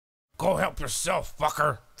Go help yourself,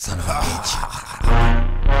 fucker. Son of a bitch.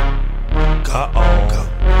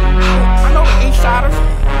 I know the Eastsidaz.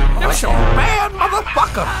 Them some bad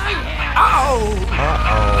motherfuckers.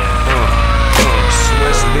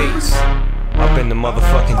 Swizz beats up in the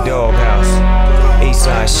motherfucking doghouse.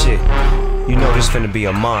 Eastside shit. You know this finna be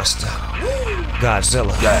a monster.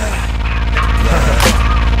 Godzilla.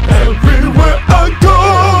 Everywhere I go,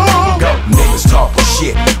 niggas talking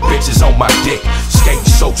shit, bitches on my dick, skating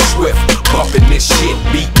so swift, bumping this shit,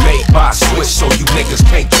 beat made by Swizz, so you niggas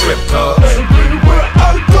can't trip, cuz. Everywhere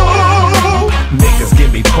I go, niggas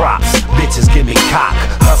give me props, bitches give me cock,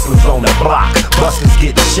 hustlers on the block, busters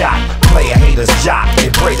getting shot, player haters jock,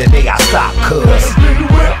 and pray that they I stop, cuz.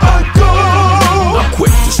 Everywhere I go, I'm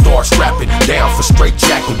quick to start strapping, down for straight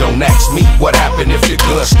jacking. Don't ask me what happened if the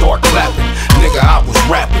guns start clapping. Nigga, I was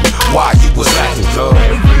rapping while you was acting, cuz.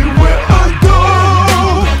 Everywhere I go,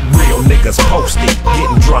 real niggas posted,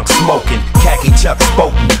 getting drunk, smoking, khaki chuck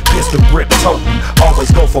spoken, pistol grip toting,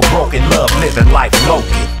 always go for broken love, living life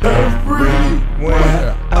Loki.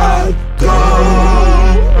 Everywhere I go,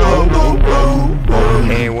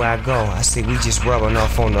 Everywhere I go, I see we just rubbing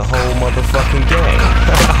off on the whole motherfucking game.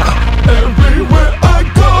 Everywhere I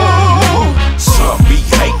go, some be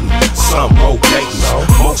hating, some rotating,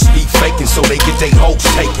 most be faking so they get they hoes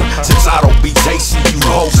taken. Since I don't be chasing you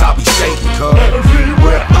hoes, I be shaking, cuz.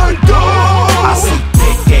 Everywhere I go, I see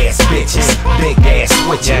big ass bitches, big ass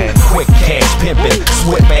switching, quick cash pimping,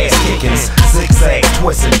 swift ass kickings, zigzag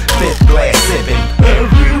twisting, fifth glass sipping.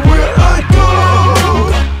 Everywhere I go,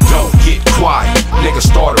 don't get quiet, niggas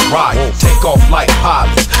start a riot, take off like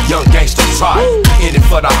pilots, young gangsters try in it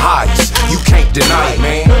for the highest, you can't deny it,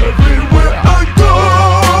 man. Everywhere I go,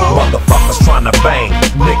 motherfuckers tryna bang,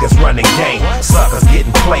 niggas running game, suckers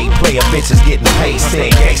getting played, player bitches getting paid,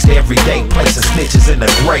 staying gangsta every day, placing snitches in the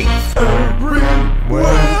grave. Everywhere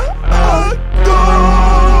I go,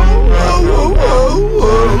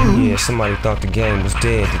 Yeah, somebody thought the game was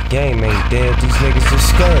dead. The game ain't dead, these niggas just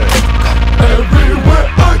scared. Everywhere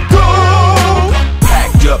I go,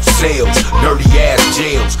 packed up cells, dirty ass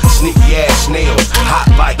jails, sneaky ass nails, hot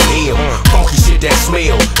like hell, funky shit that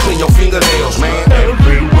smell, clean your fingernails, man.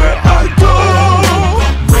 Everywhere I go,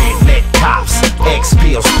 redneck cops, X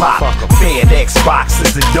pills pop, fed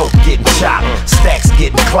Xboxes and dope getting chopped, stacks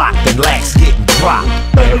getting clocked and lax getting dropped.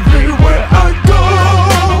 Everywhere I go,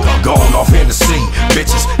 going off in the sea,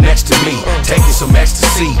 bitches next to me, taking some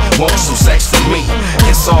ecstasy, want some sex from me.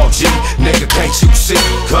 It's all G, nigga, can't you see?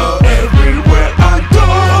 Cuz everywhere I go,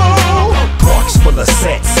 parks full of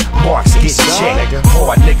sets, marks getting checked,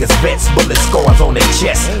 hard niggas vets, bullet scars on their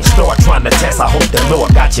chest. Start trying to test, I hope the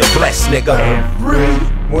Lord got you blessed, nigga.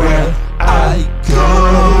 Everywhere I go.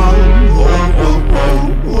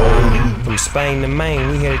 From Spain to Maine,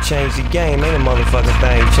 we here to change the game. Ain't a motherfucking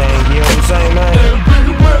thing changed, you know what I'm saying, man?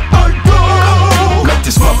 Everywhere I go, make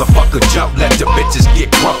this motherfucker jump, let the bitches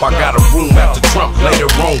get crump. I got a room after Trump, later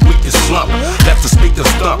on we can slump, let the speakers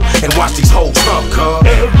thump, and watch these hoes thump, cuz.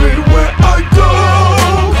 Everywhere I go,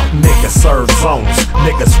 niggas serve zones,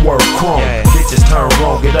 niggas swerve chrome, bitches turn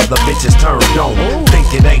wrong and other bitches turn on. Think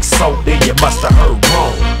it ain't so, then you must have heard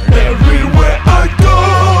wrong. Everywhere I go,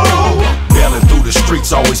 bailing through the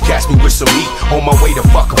streets, always catch me with some heat, on my way to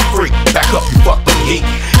fuck a freak, back up you fucking geek,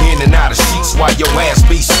 in and out of sheets while your ass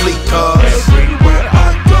be sleep, cuz. Everywhere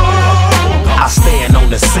I go, I stand on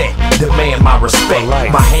the set, demand my respect,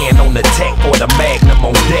 my hand on the tech or the magnum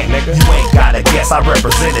on deck, you ain't gotta guess, I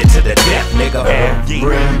represent it to the death, nigga.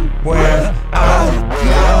 Everywhere I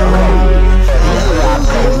go,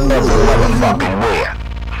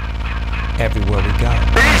 Everywhere we go.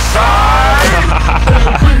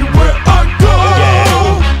 everywhere I go,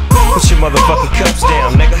 Put your motherfucking cups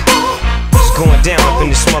down, nigga. It's going down up in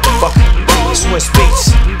this motherfucker. Swizz beats,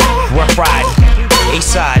 rough ride,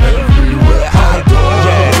 Eastside.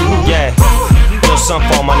 Yeah. Little something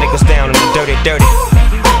for all my niggas down in the dirty.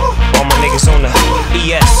 All my niggas on the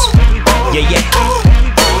ES. Yeah.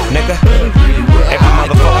 Nigga, every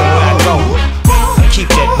motherfucking where I go.